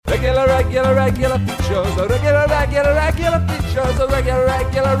regular features, regular features,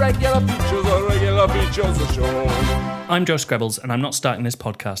 regular features of show. I'm Joe Screbbles, and I'm not starting this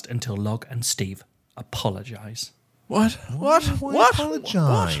podcast until Log and Steve apologise. What?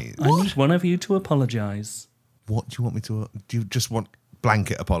 Apologise. I need one of you to apologise. What do you want me to... Do you just want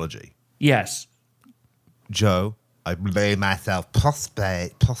blanket apology? Yes. Joe, I lay myself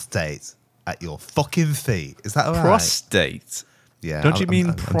prostate at your fucking feet. Is that all right? Prostate? Yeah. Don't you mean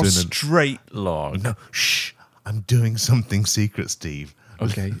I'm doing prostrate, Log? No, shh. I'm doing something secret, Steve.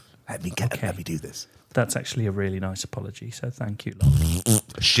 Okay. Let me do this. That's actually a really nice apology, so thank you, Log.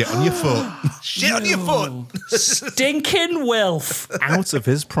 Shit on your foot. Shit on your foot. Stinking Wilf! Out of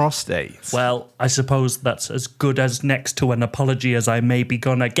his prostate. Well, I suppose that's as good as next to an apology as I may be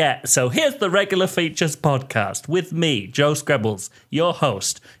gonna get. So here's the Regular Features podcast with me, Joe Screbbles, your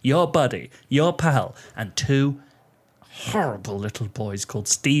host, your buddy, your pal, and two horrible little boys called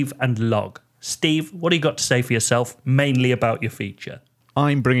Steve and Log. Steve, what do you got to say for yourself, mainly about your feature?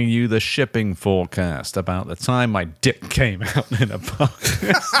 I'm bringing you the shipping forecast about the time my dick came out in a box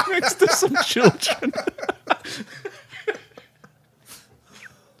next to some children.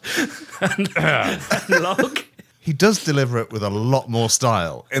 and Log? He does deliver it with a lot more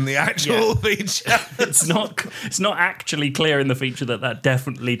style in the actual feature. It's not actually clear in the feature that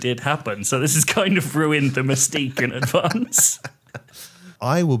definitely did happen, so this has kind of ruined the mystique in advance.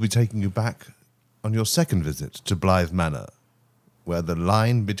 I will be taking you back on your second visit to Blyth Manor, where the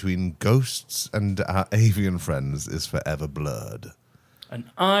line between ghosts and our avian friends is forever blurred. And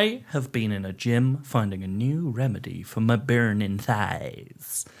I have been in a gym finding a new remedy for my burning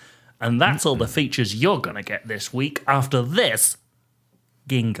thighs. And that's all the features you're going to get this week after this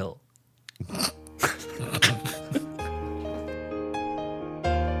gingle.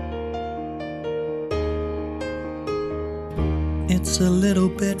 It's a little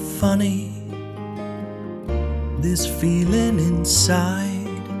bit funny, this feeling inside.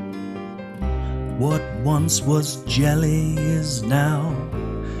 What once was jelly is now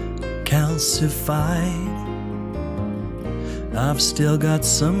calcified. I've still got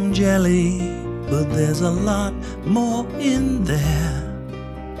some jelly, but there's a lot more in there.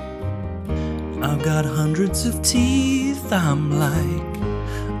 I've got hundreds of teeth, I'm like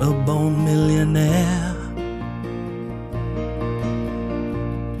a bone millionaire.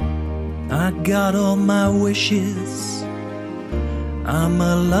 I got all my wishes, I'm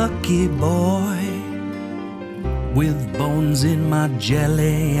a lucky boy. With bones in my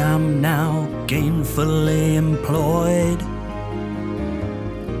jelly, I'm now gainfully employed.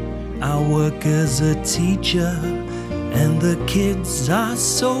 I work as a teacher, and the kids are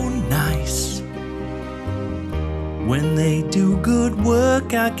so nice. When they do good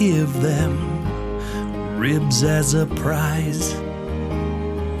work, I give them ribs as a prize.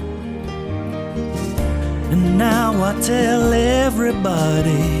 And now I tell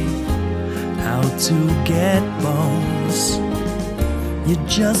everybody how to get bones. You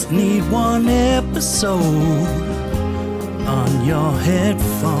just need one episode on your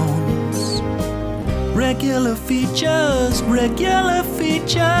headphones. Regular features,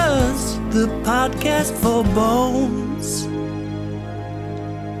 the podcast for bones.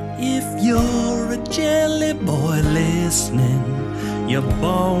 If you're a jelly boy listening, your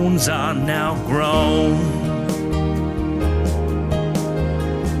bones are now grown.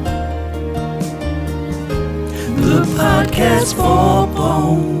 The podcast for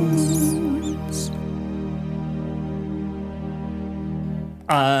bones.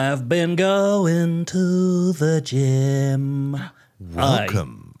 I've been going to the gym.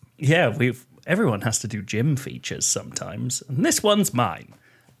 Welcome. Everyone has to do gym features sometimes, and this one's mine.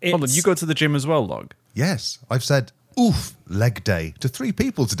 Hold on, you go to the gym as well, Log? Yes, I've said, oof, leg day to 3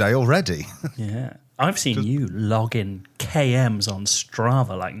 people today already. Yeah. I've seen you log in KMs on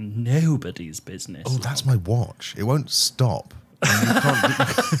Strava like nobody's business. Oh, that's my watch. It won't stop.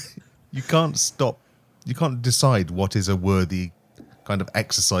 You can't stop. You can't decide what is a worthy kind of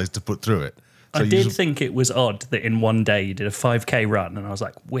exercise to put through it. So I did think it was odd that in one day you did a 5k run, and I was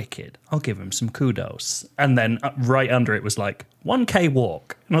like, wicked, I'll give him some kudos. And then right under it was like, 1k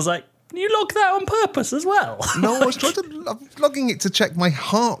walk. And I was like, you log that on purpose as well? No, I was logging it to check my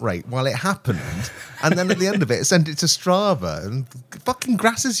heart rate while it happened. And then at the end of it, I sent it to Strava and fucking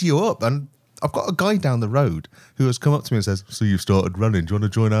grasses you up. And I've got a guy down the road who has come up to me and says, so you've started running, do you want to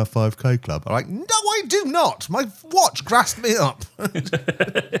join our 5k club? I'm like, no, I do not. My watch grassed me up.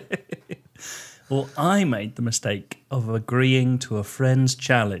 Well, I made the mistake of agreeing to a friend's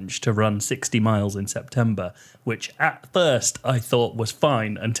challenge to run 60 miles in September, which at first I thought was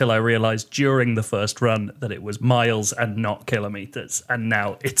fine until I realised during the first run that it was miles and not kilometres, and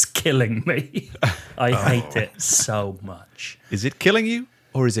now it's killing me. I hate it so much. Is it killing you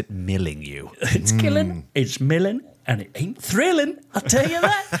or is it milling you? It's killing, it's milling, and it ain't thrilling, I'll tell you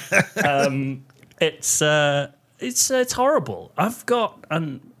that. It's horrible. I've got...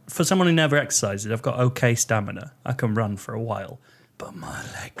 For someone who never exercises, I've got okay stamina. I can run for a while, but my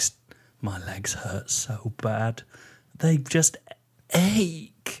legs hurt so bad. They just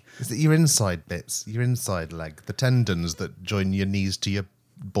ache. Is it your inside bits, your inside leg, the tendons that join your knees to your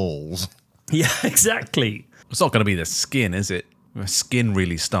balls? Yeah, exactly. It's not going to be the skin, is it? The skin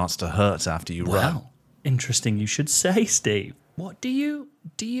really starts to hurt after you run. Well, interesting you should say, Steve. What do you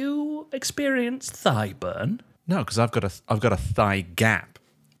experience thigh burn? No, because I've got a thigh gap.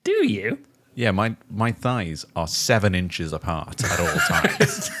 Do you? Yeah, my thighs are 7 inches apart at all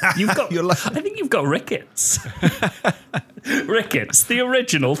times. I think you've got rickets. Rickets, the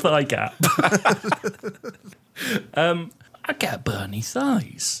original thigh gap. I get burny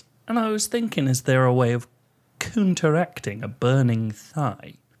thighs. And I was thinking, is there a way of counteracting a burning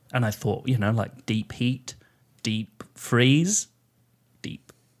thigh? And I thought, like deep heat, deep freeze,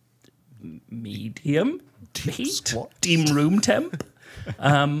 deep medium heat, squats. deep room temp.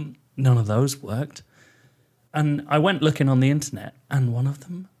 None of those worked. And I went looking on the internet, and one of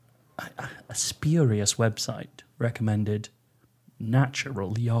them, a spurious website, recommended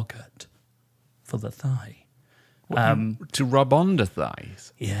natural yogurt for the thigh. To rub on the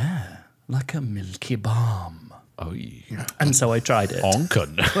thighs? Yeah, like a milky balm. Oh, yeah. And so I tried it.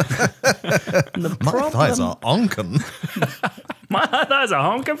 Onken. My thighs are onken. My thighs are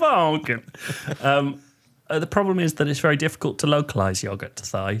honking for honking. The problem is that it's very difficult to localise yogurt to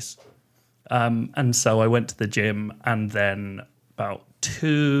thighs. And so I went to the gym, and then about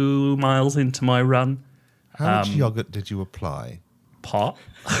 2 miles into my run... How much yogurt did you apply? Pot.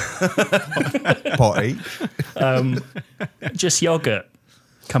 Potty. Just yogurt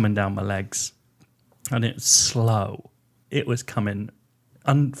coming down my legs. And it's slow. It was coming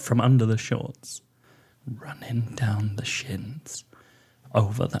from under the shorts, running down the shins,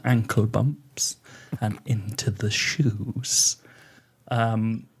 over the ankle bumps, and into the shoes.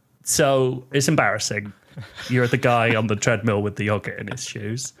 So it's embarrassing. You're the guy on the treadmill with the yogurt in his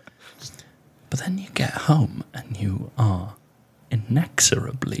shoes. But then you get home and you are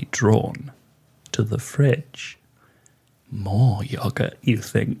inexorably drawn to the fridge. More yogurt, you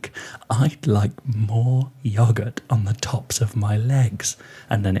think. I'd like more yogurt on the tops of my legs.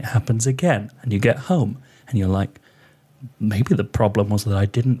 And then it happens again. And you get home and you're like, maybe the problem was that I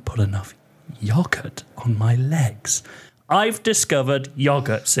didn't put enough yogurt on my legs. I've discovered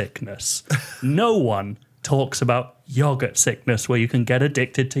yogurt sickness. No one talks about yogurt sickness where you can get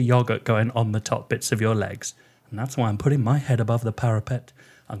addicted to yogurt going on the top bits of your legs. And that's why I'm putting my head above the parapet.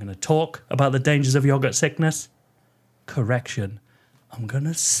 I'm going to talk about the dangers of yogurt sickness. Correction, I'm going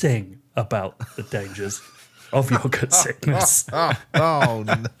to sing about the dangers of yogurt sickness. Oh,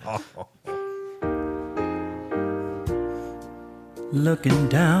 no. Looking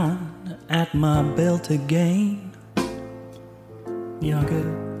down at my belt again,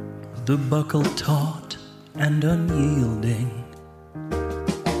 yogurt, the buckle taut and unyielding.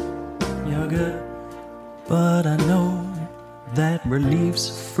 Yogurt, but I know that relieves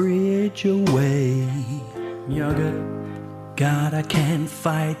fridge away. Yogurt, God, I can't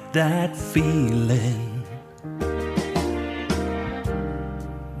fight that feeling.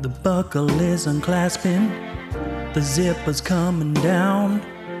 The buckle is unclasping, the zipper's coming down.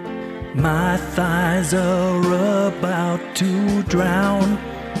 My thighs are about to drown.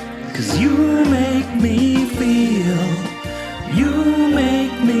 'Cause you make me feel, you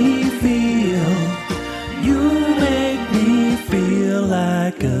make me feel, you make me feel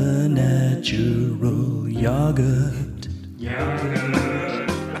like a natural yogurt.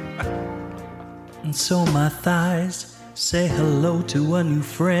 And so my thighs say hello to a new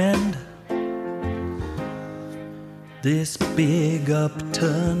friend. This big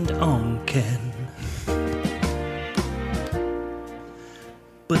upturned onken.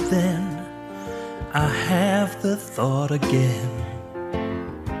 But then I have the thought again,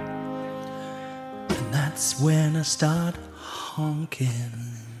 and that's when I start honking.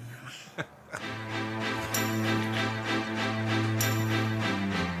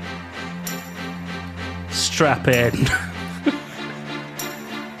 Strap in.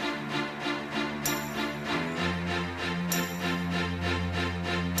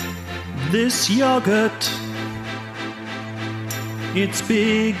 This yogurt, it's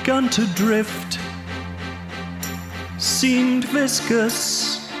begun to drift. seemed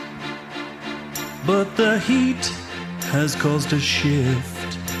viscous, but the heat has caused a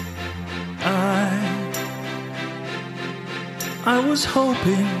shift. I was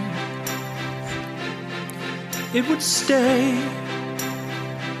hoping it would stay,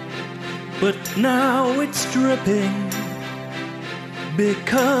 but now it's dripping,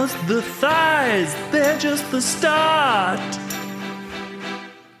 because the thighs, they're just the start.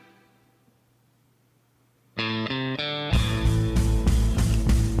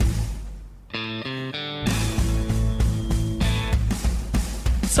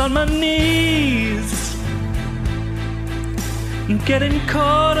 It's on my knees, getting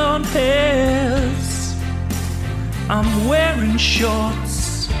caught on hairs. I'm wearing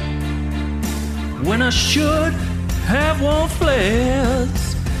shorts when I should have worn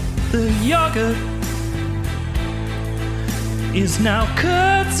flares. The yogurt is now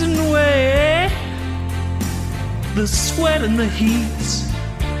curtain away. The sweat and the heat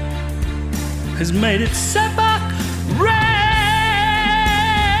has made it separate.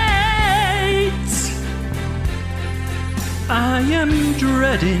 I am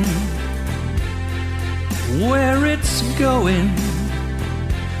dreading where it's going.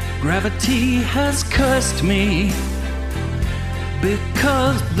 Gravity has cursed me,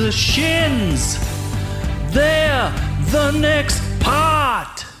 because the shins, they're the next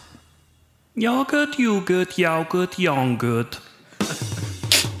part. Yogurt, yogurt, yogurt, yogurt.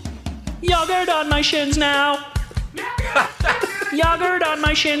 Yogurt on my shins now. Yogurt on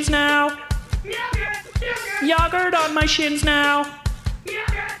my shins now. Yogurt on my shins now.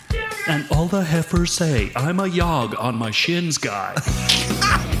 And all the heifers say, I'm a yog on my shins guy.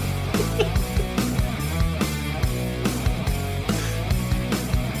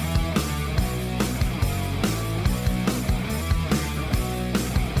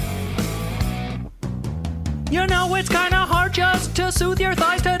 You know it's kinda hard just to soothe your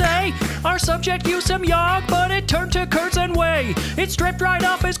thighs today. Our subject used some yog, but it turned to curds and whey. It stripped right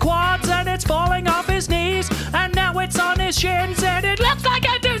off his quads and it's falling off his knees. And now it's on his shins and it looks like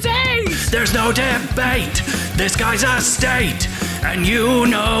a disease. There's no debate, this guy's a state. And you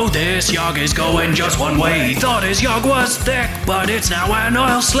know this yog is going just one way. Thought his yog was thick, but it's now an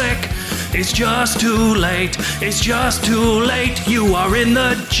oil slick. It's just too late, it's just too late. You are in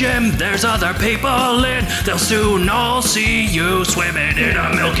the gym, there's other people in. They'll soon all see you swimming in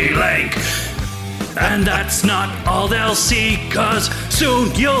a milky lake. And that's not all they'll see, 'cause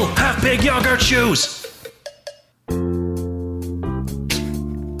soon you'll have big yogurt shoes.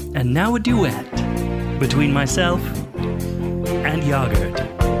 And now a duet between myself and yogurt.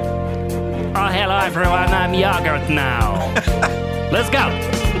 Oh, hello everyone, I'm yogurt now. Let's go.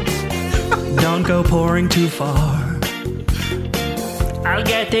 Don't go pouring too far. I'll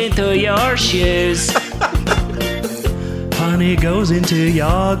get into your shoes. Honey goes into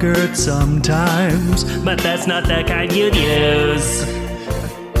yogurt sometimes, but that's not the kind you'd use.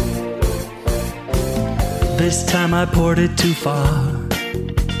 This time I poured it too far,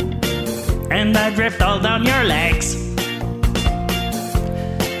 and I dripped all down your legs.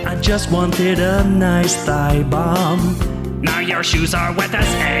 I just wanted a nice thigh balm. Now your shoes are wet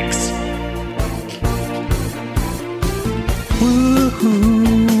as eggs.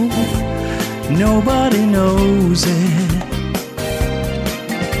 Woo-hoo, nobody knows it.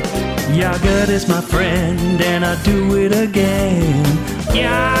 Yogurt is my friend and I'll do it again.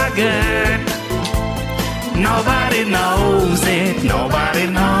 Yogurt, nobody knows it, nobody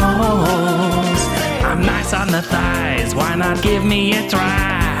knows. I'm nice on the thighs, why not give me a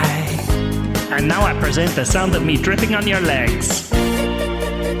try? And now I present the sound of me dripping on your legs.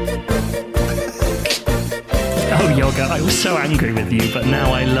 Oh, Yogurt, I was so angry with you, but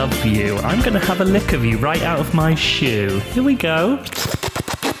now I love you. I'm going to have a lick of you right out of my shoe. Here we go.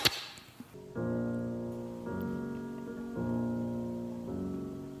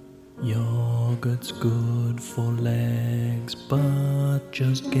 Yogurt's good for legs, but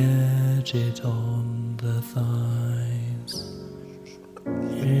just get it on the thighs.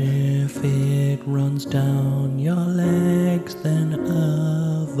 If it runs down your legs, then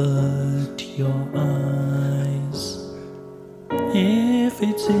avert your eyes. If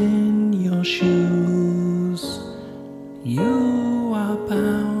it's in your shoes, you are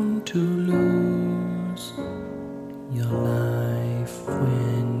bound to lose your life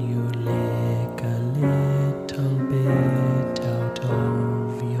when you lick a little bit out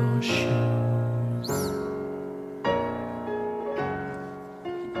of your shoes.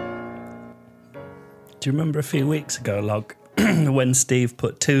 Do you remember a few weeks ago, Log, when Steve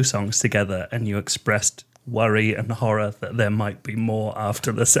put two songs together and you expressed worry and horror that there might be more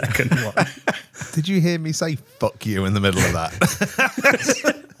after the second one? Did you hear me say fuck you in the middle of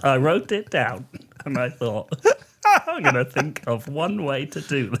that? I wrote it down and I thought, I'm going to think of one way to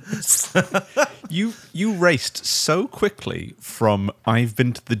do this. You raced so quickly from I've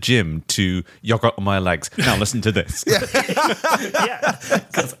been to the gym to yogurt on my legs. Now listen to this. Yeah,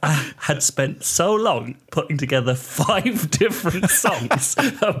 because I had spent so long putting together 5 different songs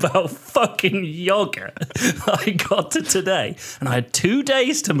about fucking yogurt. I got to today, and I had 2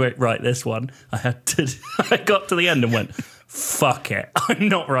 days to write this one. I got to the end and went, fuck it, I'm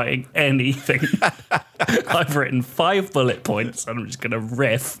not writing anything. I've written 5 bullet points, and I'm just going to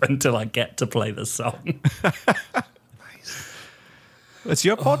riff until I get to play the song. It's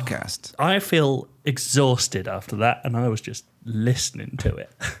your podcast. I feel exhausted after that, and I was just listening to it.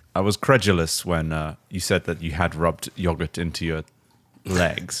 I was credulous when you said that you had rubbed yogurt into your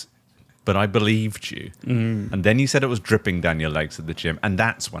legs, but I believed you. And then you said it was dripping down your legs at the gym, and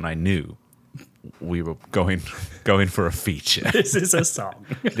that's when I knew we were going for a feature. This is a song.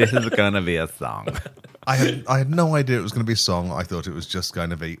 This is going to be a song. I had no idea it was going to be a song. I thought it was just going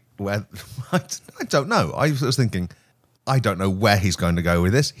to be where I don't know. I was thinking, I don't know where he's going to go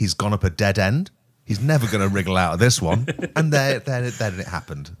with this. He's gone up a dead end. He's never going to wriggle out of this one. And then it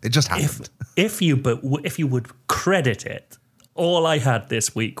happened. It just happened. If you would credit it, all I had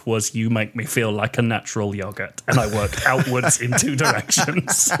this week was you make me feel like a natural yogurt, and I worked outwards in 2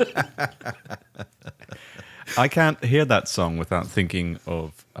 directions. I can't hear that song without thinking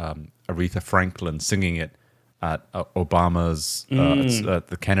of Aretha Franklin singing it at Obama's at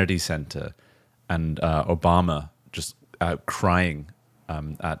the Kennedy Center, and Obama just crying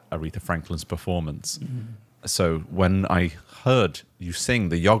at Aretha Franklin's performance. So when I heard you sing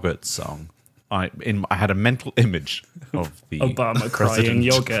the yogurt song, I had a mental image of the Obama crying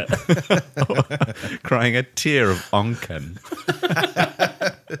yogurt. crying a tear of onken.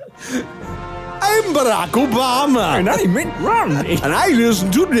 I'm Barack Obama. And I'm Mitt Romney. And I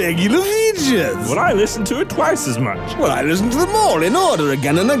listen to regular features. Well, I listen to it twice as much. Well, I listen to them all in order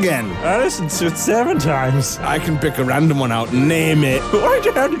again and again. I listened to it 7 times. I can pick a random one out and name it. Why'd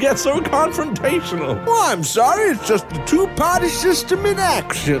you have to get so confrontational? Oh, I'm sorry. It's just the 2-party system in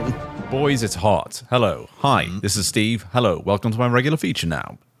action. Boys, it's hot. Hello. Hi, this is Steve. Hello. Welcome to my regular feature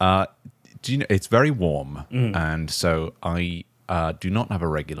now. Do you know, it's very warm, and so I do not have a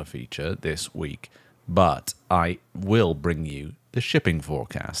regular feature this week, but I will bring you the shipping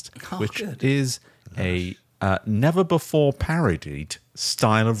forecast, which is a never-before-parodied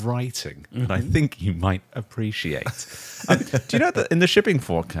style of writing that I think you might appreciate. Do you know that in the shipping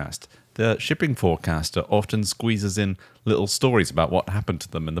forecast, the shipping forecaster often squeezes in little stories about what happened to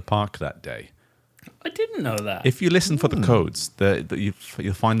them in the park that day? I didn't know that. If you listen for the codes,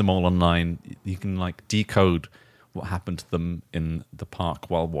 you'll find them all online. You can like decode what happened to them in the park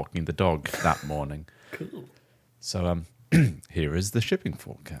while walking the dog that morning. Cool. So here is the shipping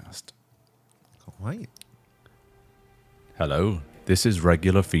forecast. All right. Hello, this is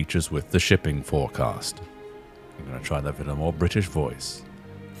regular features with the shipping forecast. I'm going to try that with a more British voice.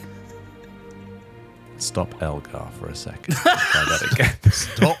 Stop Elgar for a second. Try that again.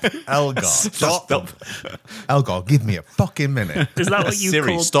 Stop Elgar. Stop. Elgar, give me a fucking minute. Is that what you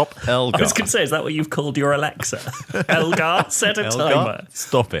Siri, called? stop Elgar. I was going to say, is that what you've called your Alexa? Elgar, set a Elgar, timer.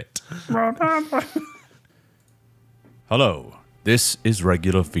 stop it. Hello, this is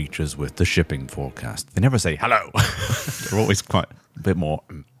regular features with the shipping forecast. They never say hello. They're always quite a bit more.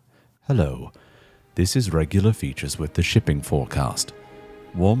 Hello, this is regular features with the shipping forecast.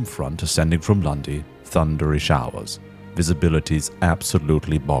 Warm front ascending from Lundy, thundery showers. Visibility's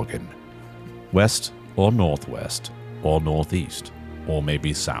absolutely boggin'. West or northwest or northeast or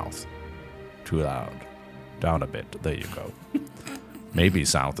maybe south. Too loud. Down a bit. There you go. Maybe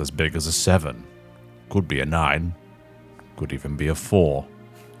south as big as a 7. Could be a 9. Could even be a 4.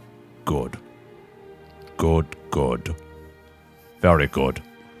 Good. Good, good. Very good.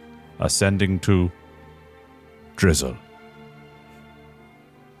 Ascending to drizzle.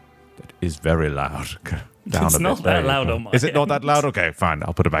 That is very loud. Down It's a bit. not There that you loud go. on my Is it not end. that loud? Okay, fine.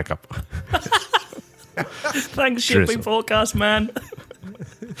 I'll put it back up. Thanks, shipping Drizzle. forecast, man.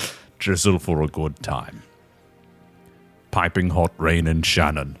 Drizzle for a good time. Piping hot rain in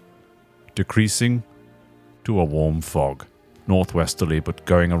Shannon. Decreasing to a warm fog. Northwesterly, but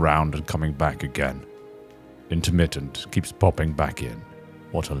going around and coming back again. Intermittent, keeps popping back in.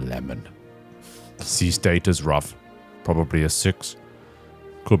 What a lemon. Sea state is rough. Probably a 6.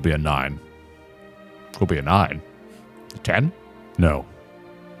 Could be a 9. Could be a 9. A 10? No.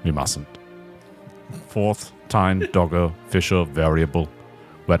 We mustn't. 4th, Tyne, Dogger, Fisher, variable.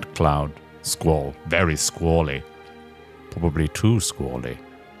 Wet cloud, squall. Very squally. Probably too squally.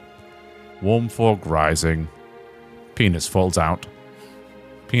 Warm fog rising. Penis falls out.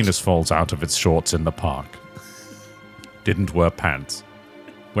 Penis falls out of its shorts in the park. Didn't wear pants.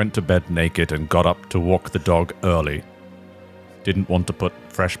 Went to bed naked and got up to walk the dog early. Didn't want to put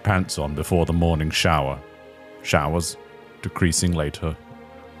fresh pants on before the morning shower. Showers decreasing later.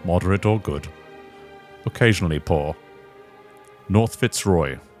 Moderate or good. Occasionally poor. North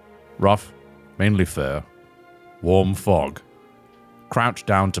Fitzroy. Rough, mainly fair. Warm fog. Crouched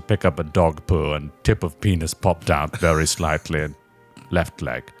down to pick up a dog poo and tip of penis popped out very slightly and left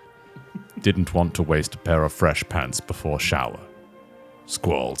leg. Didn't want to waste a pair of fresh pants before shower.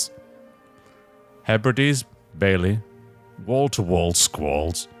 Squalls. Hebrides, Bailey. Wall-to-wall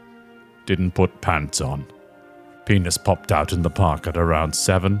squalls. Didn't put pants on. Penis popped out in the park at around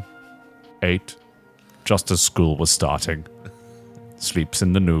 7, 8, just as school was starting. Sleeps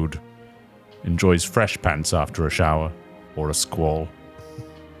in the nude. Enjoys fresh pants after a shower or a squall.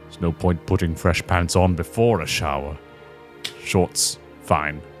 There's no point putting fresh pants on before a shower. Shorts,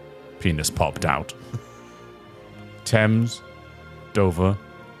 fine. Penis popped out. Thames, Dover,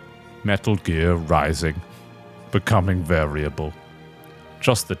 Metal Gear rising, becoming variable.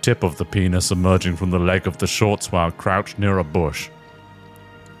 Just the tip of the penis emerging from the leg of the shorts while crouched near a bush.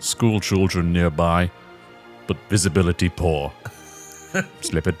 School children nearby, but visibility poor.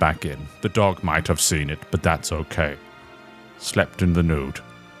 Slip it back in. The dog might have seen it, but that's okay. Slept in the nude.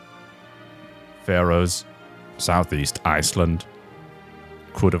 Faroes, Southeast Iceland.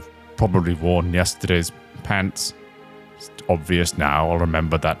 Could have probably worn yesterday's pants. It's obvious now, I'll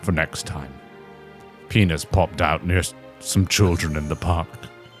remember that for next time. Penis popped out near some children in the park.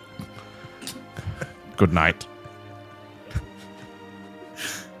 Good night.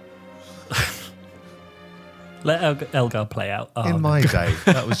 Let Elgar play out. In my day,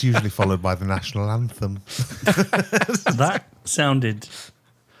 that was usually followed by the national anthem. That sounded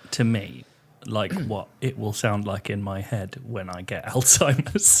to me like what it will sound like in my head when I get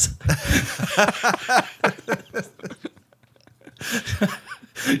Alzheimer's.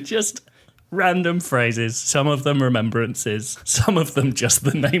 Just random phrases, some of them remembrances, some of them just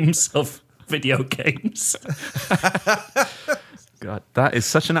the names of video games. God, that is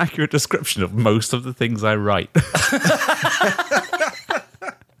such an accurate description of most of the things I write.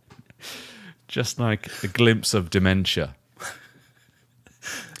 Just like a glimpse of dementia.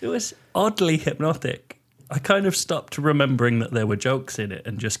 It was oddly hypnotic. I kind of stopped remembering that there were jokes in it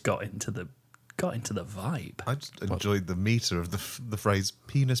and just got into the vibe. I just enjoyed the meter of the phrase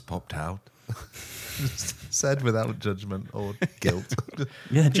 "penis popped out," said without judgment or guilt.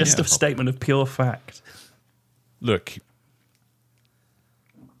 Yeah, just a statement of pure fact. Look.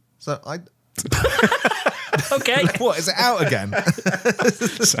 So I. Okay. What, is it out again?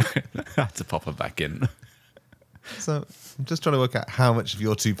 Sorry, I had to pop her back in. So I'm just trying to work out how much of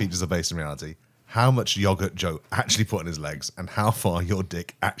your two features are based in reality, how much yogurt Joe actually put on his legs, and how far your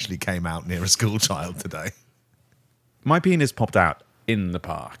dick actually came out near a school child today. My penis popped out in the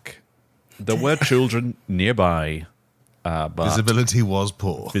park. There were children nearby, but Visibility was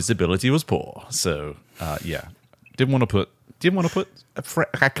poor. visibility was poor. So, yeah, didn't want to put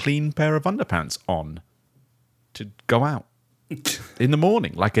a clean pair of underpants on to go out in the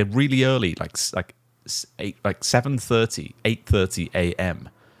morning, like a really early, like 7:30, 8:30 a.m.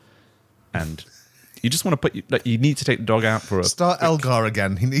 And you just want to put you need to take the dog out for a Start Elgar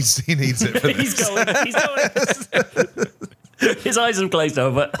again. He needs it for He's this. going. His eyes have glazed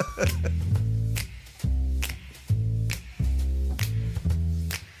over.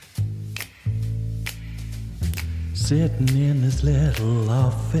 Sitting in his little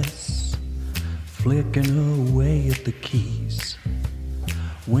office, flicking away at the keys.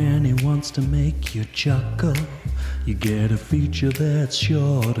 When he wants to make you chuckle, you get a feature that's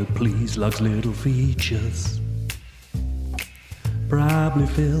sure to please. Log's little features, probably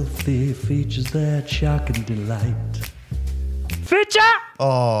filthy features that shock and delight. Feature!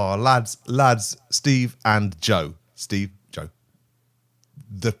 Oh, lads, Steve and Joe. Steve, Joe.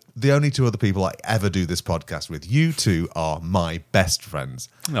 The only two other people I ever do this podcast with. You two are my best friends.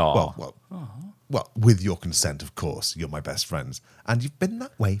 Aw. Well, with your consent, of course, you're my best friends. And you've been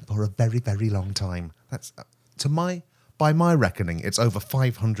that way for a very, very long time. That's by my reckoning, it's over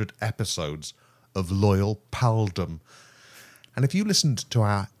 500 episodes of loyal paldom. And if you listened to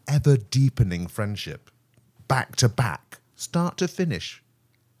our ever-deepening friendship, back to back, start to finish,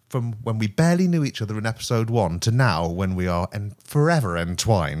 from when we barely knew each other in episode 1 to now when we are forever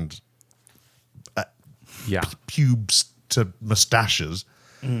entwined, yeah. pubes to moustaches,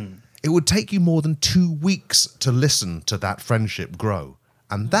 it would take you more than 2 weeks to listen to that friendship grow.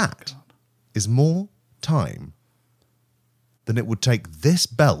 And that is more time than it would take this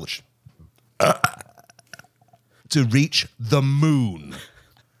belch to reach the moon.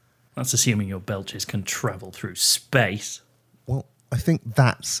 That's assuming your belches can travel through space. Well, I think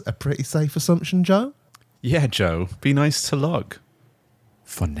that's a pretty safe assumption, Joe. Yeah, Joe, be nice to Log.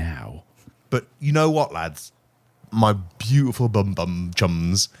 For now. But you know what, lads? My beautiful bum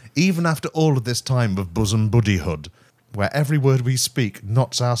chums, even after all of this time of bosom buddyhood, where every word we speak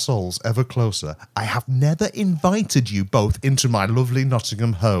knots our souls ever closer, I have never invited you both into my lovely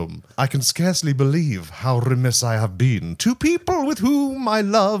Nottingham home. I can scarcely believe how remiss I have been. Two people with whom I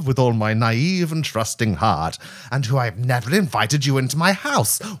love with all my naive and trusting heart, and who I have never invited you into my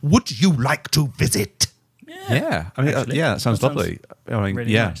house. Would you like to visit? Yeah, I mean, actually, that sounds lovely. I mean,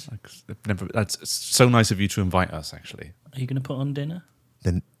 really yeah, nice. that's so nice of you to invite us. Actually, Are you going to put on dinner?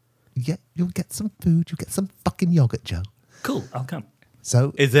 Then, yeah, you'll get some food. You'll get some fucking yogurt, Joe. Cool, I'll come.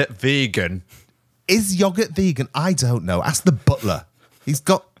 So, is it vegan? is yogurt vegan? I don't know. Ask the butler. He's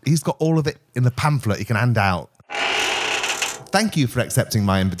got all of it in the pamphlet he can hand out. Thank you for accepting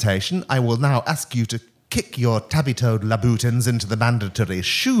my invitation. I will now ask you to kick your tabby-toed laboutins into the mandatory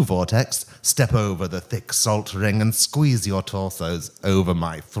shoe vortex, step over the thick salt ring, and squeeze your torsos over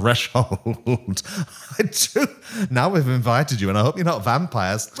my threshold. I do. Now we've invited you, and I hope you're not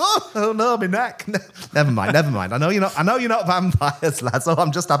vampires. Oh no, my neck. Never mind. I know you're not vampires, lads. Oh,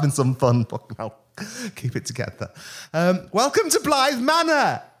 I'm just having some fun. I'll keep it together. Welcome to Blyth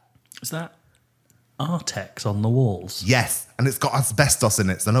Manor. Is that Artex on the walls? Yes, and it's got asbestos in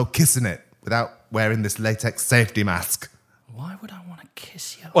it, so no kissing it without wearing this latex safety mask. Why would I want to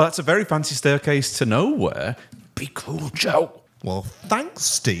kiss you? Well, that's a very fancy staircase to nowhere. Be cool, Joe. Well, thanks,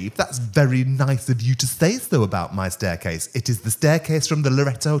 Steve. That's very nice of you to say so about my staircase. It is the staircase from the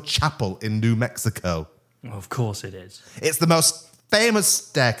Loretto Chapel in New Mexico. Of course it is. It's the most famous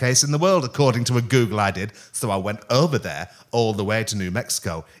staircase in the world, according to a Google I did. So I went over there all the way to New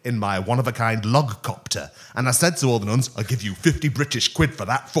Mexico in my one-of-a-kind log copter. And I said to all the nuns, I'll give you 50 British quid for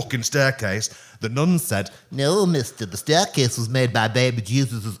that fucking staircase. The nuns said, no, mister, the staircase was made by baby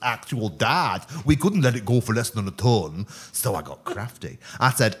Jesus' actual dad. We couldn't let it go for less than a ton. So I got crafty.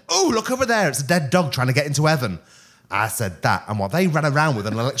 I said, oh, look over there, it's a dead dog trying to get into heaven. I said that, and while they ran around with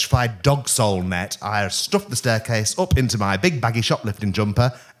an electrified dog soul net, I stuffed the staircase up into my big baggy shoplifting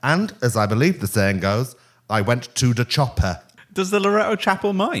jumper, and, as I believe the saying goes, I went to the chopper. Does the Loretto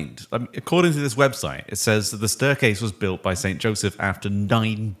Chapel mind? According to this website, it says that the staircase was built by St. Joseph after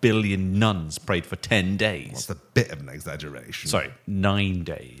 9 billion nuns prayed for 10 days. That's a bit of an exaggeration. Sorry, 9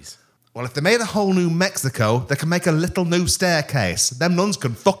 days. Well, if they made a whole New Mexico, they can make a little new staircase. Them nuns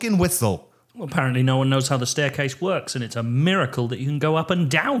can fucking whistle. Well, apparently no one knows how the staircase works, and it's a miracle that you can go up and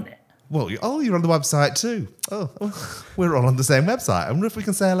down it. Well, you're on the website too. Oh, we're all on the same website. I wonder if we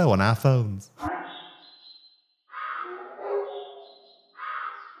can say hello on our phones.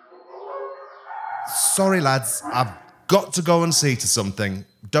 Sorry, lads, I've got to go and see to something.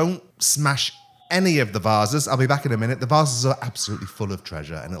 Don't smash any of the vases. I'll be back in a minute. The vases are absolutely full of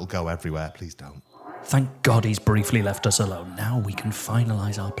treasure, and it'll go everywhere. Please don't. Thank God he's briefly left us alone. Now we can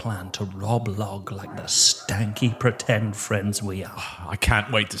finalise our plan to rob Log like the stanky pretend friends we are. I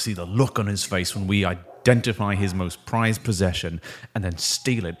can't wait to see the look on his face when we identify his most prized possession and then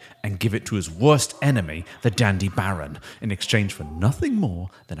steal it and give it to his worst enemy, the Dandy Baron, in exchange for nothing more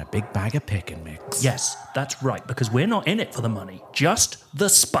than a big bag of pick and mix. Yes, that's right, because we're not in it for the money, just the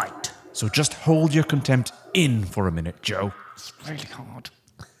spite. So just hold your contempt in for a minute, Joe. It's really hard.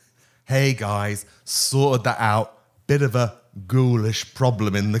 Hey guys, sorted that out. Bit of a ghoulish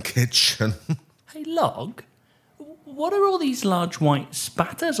problem in the kitchen. Hey, Log, what are all these large white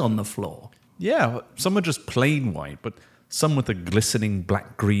spatters on the floor? Yeah, some are just plain white, but some with a glistening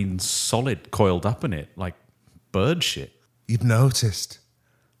black-green solid coiled up in it, like bird shit. You've noticed.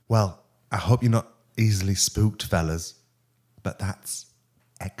 Well, I hope you're not easily spooked, fellas. But that's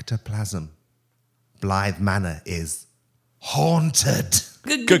ectoplasm. Blyth Manor is haunted.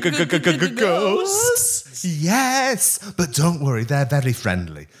 Ghosts? Yes, but don't worry, they're very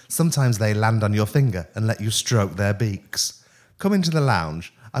friendly. Sometimes they land on your finger and let you stroke their beaks. Come into the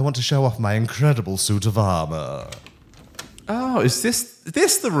lounge. I want to show off my incredible suit of armour. Oh, is this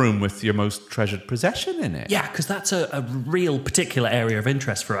the room with your most treasured possession in it? Yeah, because that's a real particular area of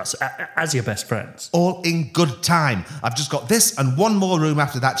interest for us, as your best friends. All in good time. I've just got this and one more room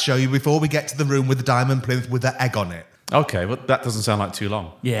after that to show you before we get to the room with the diamond plinth with the egg on it. Okay, well, that doesn't sound like too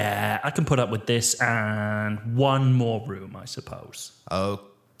long. Yeah, I can put up with this and one more room, I suppose.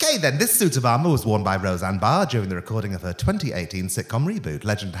 Okay then, this suit of armour was worn by Roseanne Barr during the recording of her 2018 sitcom reboot.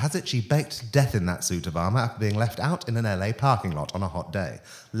 Legend has it she baked to death in that suit of armour after being left out in an LA parking lot on a hot day.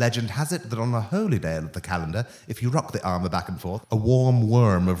 Legend has it that on a holy day of the calendar, if you rock the armour back and forth, a warm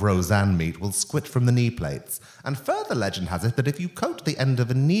worm of Roseanne meat will squit from the knee plates. And further legend has it that if you coat the end of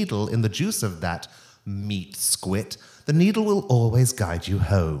a needle in the juice of that meat squit, the needle will always guide you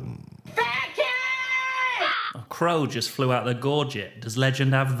home. A crow just flew out the gorget. Does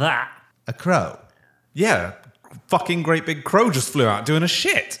legend have that? A crow? Yeah, fucking great big crow just flew out doing a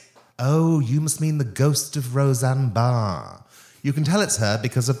shit. Oh, you must mean the ghost of Roseanne Barr. You can tell it's her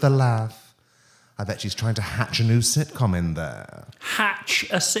because of the laugh. I bet she's trying to hatch a new sitcom in there. Hatch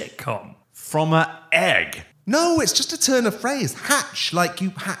a sitcom? From an egg. No, it's just a turn of phrase. Hatch, like you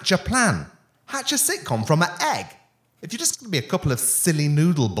hatch a plan. Hatch a sitcom from an egg. If you're just going to be a couple of silly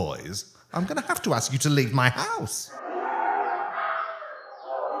noodle boys, I'm going to have to ask you to leave my house.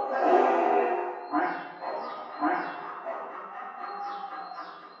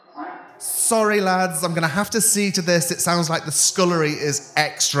 Sorry, lads, I'm going to have to see to this. It sounds like the scullery is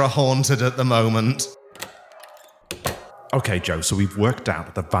extra haunted at the moment. Okay, Joe, so we've worked out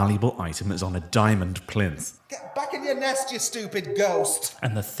that the valuable item is on a diamond plinth. Get back in your nest, you stupid ghost.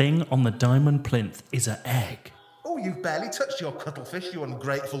 And the thing on the diamond plinth is an egg. Oh, you've barely touched your cuttlefish, you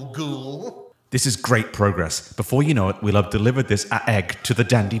ungrateful ghoul. This is great progress. Before you know it, we'll have delivered this egg to the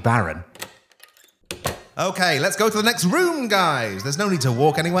Dandy Baron. Okay, let's go to the next room, guys. There's no need to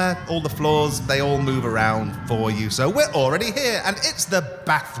walk anywhere. All the floors, they all move around for you. So we're already here, and it's the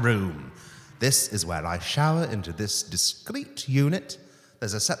bathroom. This is where I shower into this discreet unit.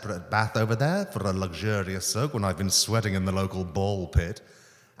 There's a separate bath over there for a luxurious soak when I've been sweating in the local ball pit.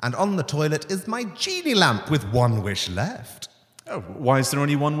 And on the toilet is my genie lamp with one wish left. Oh, why is there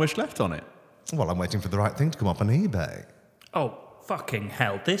only one wish left on it? Well, I'm waiting for the right thing to come up on eBay. Oh, fucking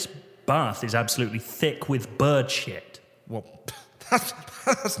hell. This bath is absolutely thick with bird shit. Well,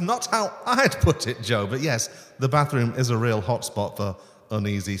 that's not how I'd put it, Joe. But yes, the bathroom is a real hotspot for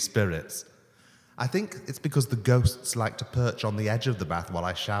uneasy spirits. I think it's because the ghosts like to perch on the edge of the bath while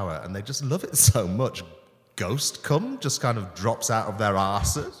I shower, and they just love it so much. Ghost cum just kind of drops out of their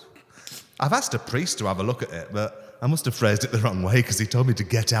arses. I've asked a priest to have a look at it, but I must have phrased it the wrong way because he told me to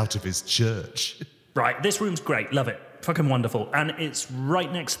get out of his church. Right, this room's great. Love it. Fucking wonderful. And it's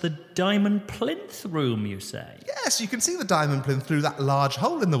right next to the diamond plinth room, you say? Yes, you can see the diamond plinth through that large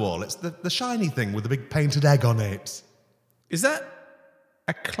hole in the wall. It's the shiny thing with the big painted egg on it. Is that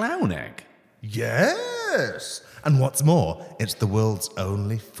a clown egg? Yes! And what's more, it's the world's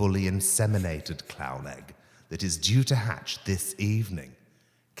only fully inseminated clown egg that is due to hatch this evening.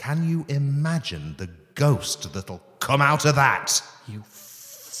 Can you imagine the ghost that'll come out of that? You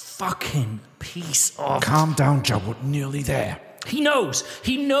fucking piece of... Calm down, Joe. We're nearly there. He knows.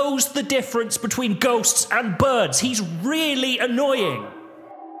 He knows the difference between ghosts and birds. He's really annoying.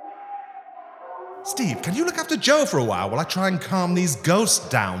 Steve, can you look after Joe for a while I try and calm these ghosts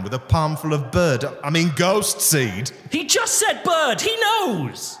down with a palmful of ghost seed? He just said bird. He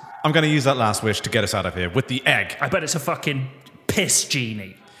knows. I'm going to use that last wish to get us out of here with the egg. I bet it's a fucking piss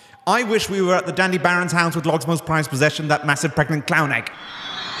genie. I wish we were at the Dandy Baron's house with Log's most prized possession, that massive pregnant clown egg.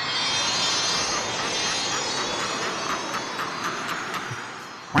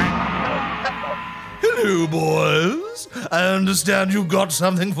 Hello, boys. I understand you've got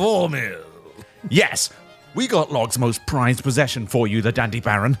something for me. Yes, we got Log's most prized possession for you, the Dandy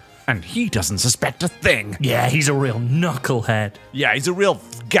Baron, and he doesn't suspect a thing. Yeah, he's a real knucklehead. Yeah, he's a real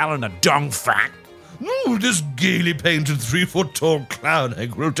gallon of dung fat. Oh, this gaily painted 3-foot-tall clown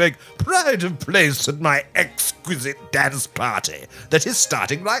egg will take pride of place at my exquisite dance party that is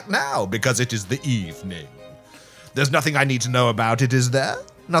starting right now because it is the evening. There's nothing I need to know about it, is there?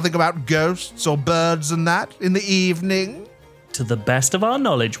 Nothing about ghosts or birds and that in the evening? To the best of our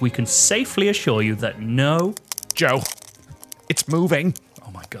knowledge, we can safely assure you that no... Joe, it's moving.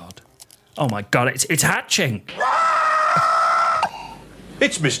 Oh my god. Oh my god, it's hatching.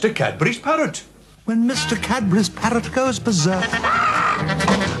 It's Mr. Cadbury's parrot. When Mr. Cadbury's parrot goes berserk,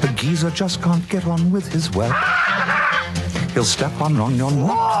 the geezer just can't get on with his work. He'll step one on your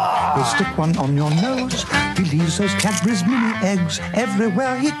neck, he'll stick one on your nose. He leaves those Cadbury's mini eggs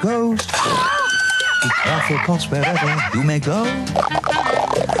everywhere he goes. Be careful, 'cause wherever you may go,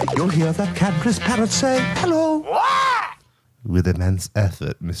 you'll hear that Cadbury's parrot say, hello. With immense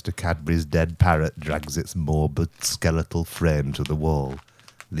effort, Mr. Cadbury's dead parrot drags its morbid skeletal frame to the wall,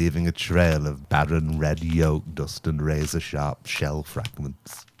 leaving a trail of barren red yolk dust and razor-sharp shell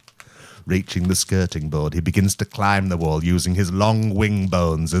fragments. Reaching the skirting board, he begins to climb the wall using his long wing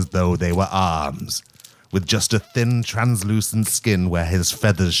bones as though they were arms. with just a thin, translucent skin where his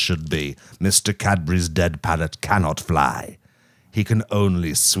feathers should be. Mr. Cadbury's dead parrot cannot fly. He can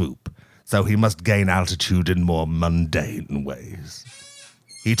only swoop, so he must gain altitude in more mundane ways.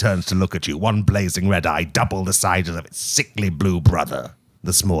 He turns to look at you, one blazing red eye, double the size of its sickly blue brother.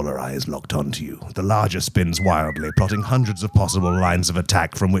 The smaller eye is locked onto you. The larger spins wildly, plotting hundreds of possible lines of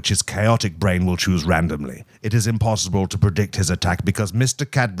attack from which his chaotic brain will choose randomly. It is impossible to predict his attack because Mr.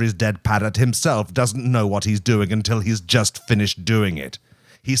 Cadbury's dead parrot himself doesn't know what he's doing until he's just finished doing it.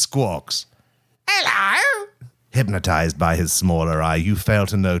 He squawks, "Hello!" Hypnotized by his smaller eye, you fail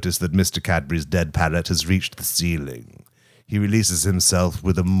to notice that Mr. Cadbury's dead parrot has reached the ceiling. He releases himself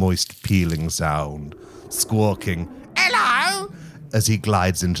with a moist, peeling sound, squawking, "Hello!" as he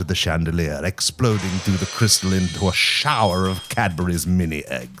glides into the chandelier, exploding through the crystal into a shower of Cadbury's mini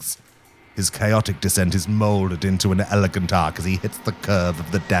eggs. His chaotic descent is molded into an elegant arc as he hits the curve of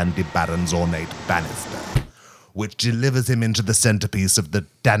the Dandy Baron's ornate banister, which delivers him into the centerpiece of the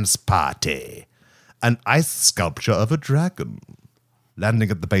dance party, an ice sculpture of a dragon.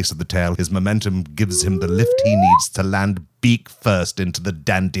 Landing at the base of the tail, his momentum gives him the lift he needs to land beak first into the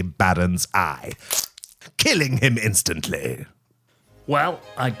Dandy Baron's eye, killing him instantly. Well,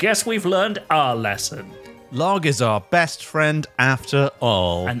 I guess we've learned our lesson. Log is our best friend after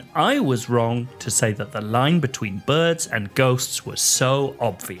all. And I was wrong to say that the line between birds and ghosts was so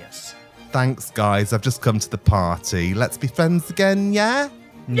obvious. Thanks, guys. I've just come to the party. Let's be friends again, yeah?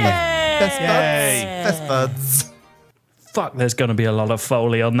 Yay! Best buds. Best buds. Fuck, there's going to be a lot of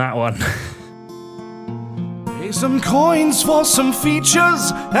Foley on that one. Pay some coins for some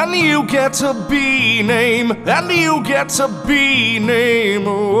features, and you get a B name, and you get a B name.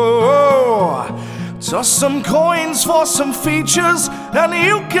 Oh. Toss some coins for some features, and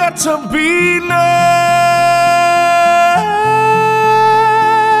you get a B name.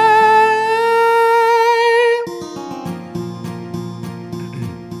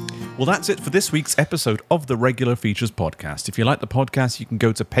 Well, that's it for this week's episode of the Regular Features podcast. If you like the podcast, you can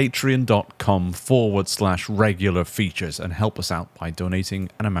go to patreon.com/regular features and help us out by donating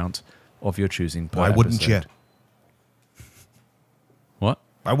an amount of your choosing per Why wouldn't you? episode. What?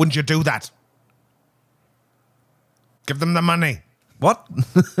 Why wouldn't you do that? Give them the money. What?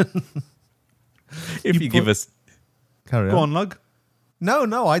 If you give us... Carry Go on, Lug.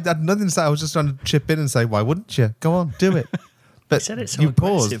 No, I had nothing to say. I was just trying to chip in and say, why wouldn't you? Go on, do it. But said it so you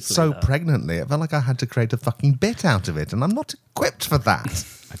paused aggressively, so though. pregnantly. It felt like I had to create a fucking bit out of it, and I'm not equipped for that.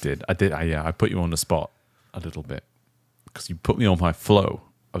 I put you on the spot a little bit because you put me on my flow.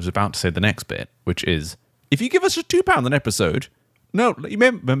 I was about to say the next bit, which is, if you give us just £2 an episode... No, you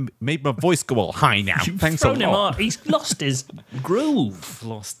made my voice go all high now. Thanks a Thrown him lot. off. He's lost his groove.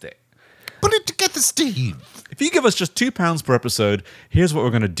 Lost it. Put it together, Steve. If you give us just £2 per episode, here's what we're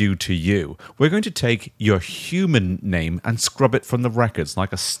going to do to you. We're going to take your human name and scrub it from the records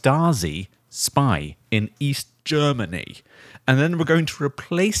like a Stasi spy in East Germany. And then we're going to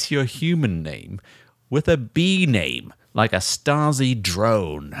replace your human name with a B name, like a Stasi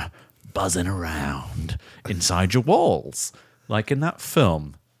drone buzzing around inside your walls, like in that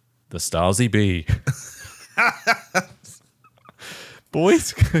film, The Stasi Bee.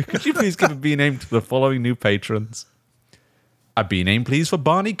 Boys, could you please give a B name to the following new patrons? A B name, please, for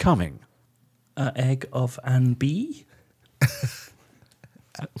Barney Cumming. Egg of Anne B?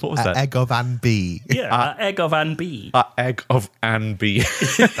 What was that? Egg of Anne B. Yeah, egg of Anne B. Egg of Anne B.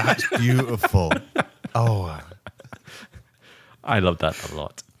 That's beautiful. Oh, I love that a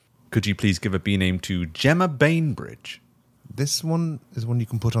lot. Could you please give a B name to Gemma Bainbridge? this one is one you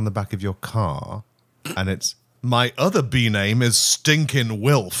can put on the back of your car, and it's My other B name is Stinkin'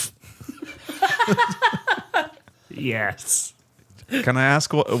 Wilf. Yes. Can I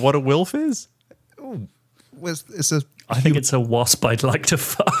ask what a wilf is? it's a. I think it's a wasp I'd like to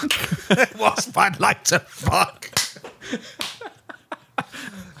fuck. Wasp I'd like to fuck.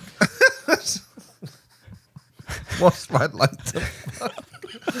 Wasp I'd like to.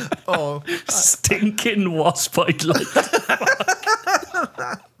 Oh, Stinking wasp I'd like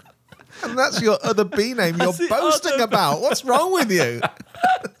to. and that's your other B name you're the boasting other- about. What's wrong with you?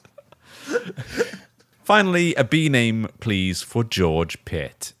 Finally, a B name, please, for George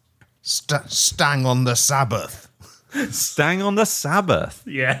Pitt. Stang on the Sabbath. Stang on the Sabbath.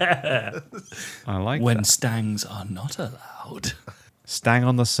 Yeah. I like When that. stangs are not allowed. Stang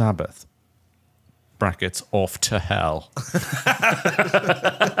on the Sabbath. Brackets off to hell.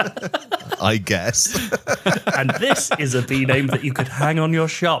 I guess. And this is a B name that you could hang on your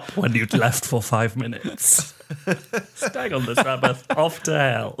shop when you'd left for 5 minutes. Stang on the Sabbath, off to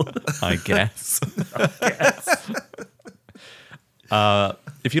hell. I guess.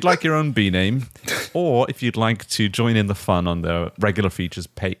 if you'd like your own bee name, or if you'd like to join in the fun on the Regular Features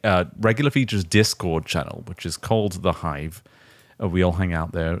Discord channel, which is called The Hive, we all hang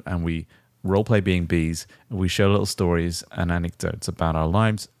out there and we roleplay being bees, and we share little stories and anecdotes about our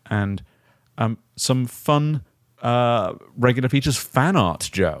lives and some fun Regular Features fan art,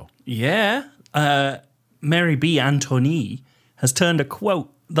 Joe. Yeah. Mary B. Antony has turned a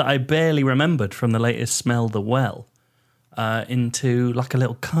quote that I barely remembered from the latest Smell the Well into like a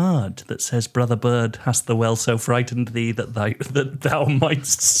little card that says, "Brother Bird, hast the well so frightened thee that thou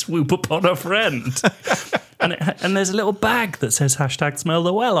mightst swoop upon a friend." and there's a little bag that says #Smell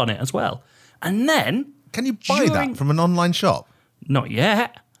the Well on it as well. And then... Can you buy that from an online shop? Not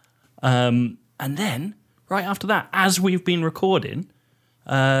yet. And then, right after that, as we've been recording,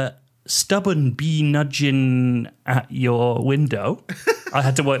 stubborn bee nudging at your window, I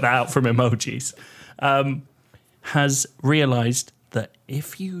had to work that out from emojis, has realised that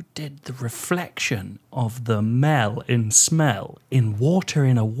if you did the reflection of the mel in smell in water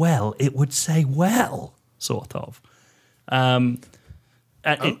in a well, it would say well, sort of.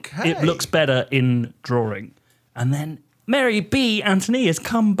 It looks better in drawing. And then Mary B. Antony has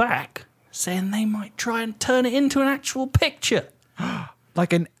come back saying they might try and turn it into an actual picture.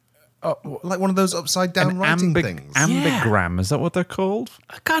 Like an... like one of those upside down writing things. Ambigram, is that what they're called?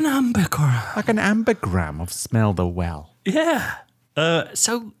 Like an ambigram. Like an ambigram of Smell the Well. Yeah.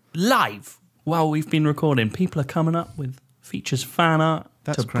 So live, while we've been recording, people are coming up with features fan art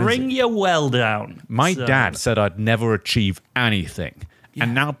to crazy. bring your well down. My dad said I'd never achieve anything. Yeah.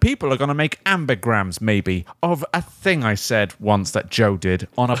 And now people are going to make ambigrams, maybe, of a thing I said once that Joe did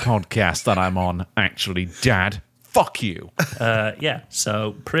on a podcast that I'm on, actually, Dad. Fuck you. Yeah,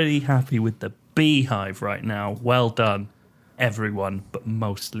 so pretty happy with the beehive right now. Well done, everyone, but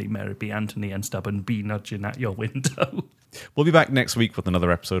mostly Mary B. Antony and stubborn bee nudging at your window. We'll be back next week with another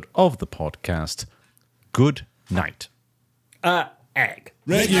episode of the podcast. Good night. Egg.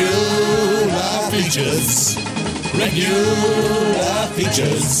 Regular features. Regular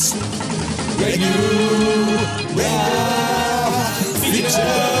features. Regular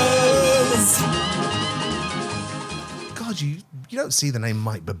features. God, you don't see the name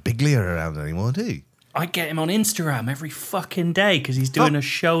Mike Birbiglia around anymore, do you? I get him on Instagram every fucking day because he's doing a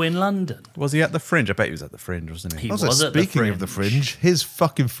show in London. Was he at the Fringe? I bet he was at the Fringe, wasn't he? He Also, was at the speaking of the Fringe, his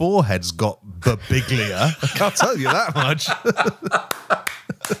fucking forehead's got Birbiglia. I can't tell you that much.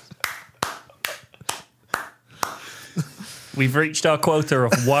 We've reached our quota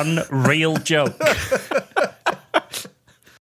of one real joke.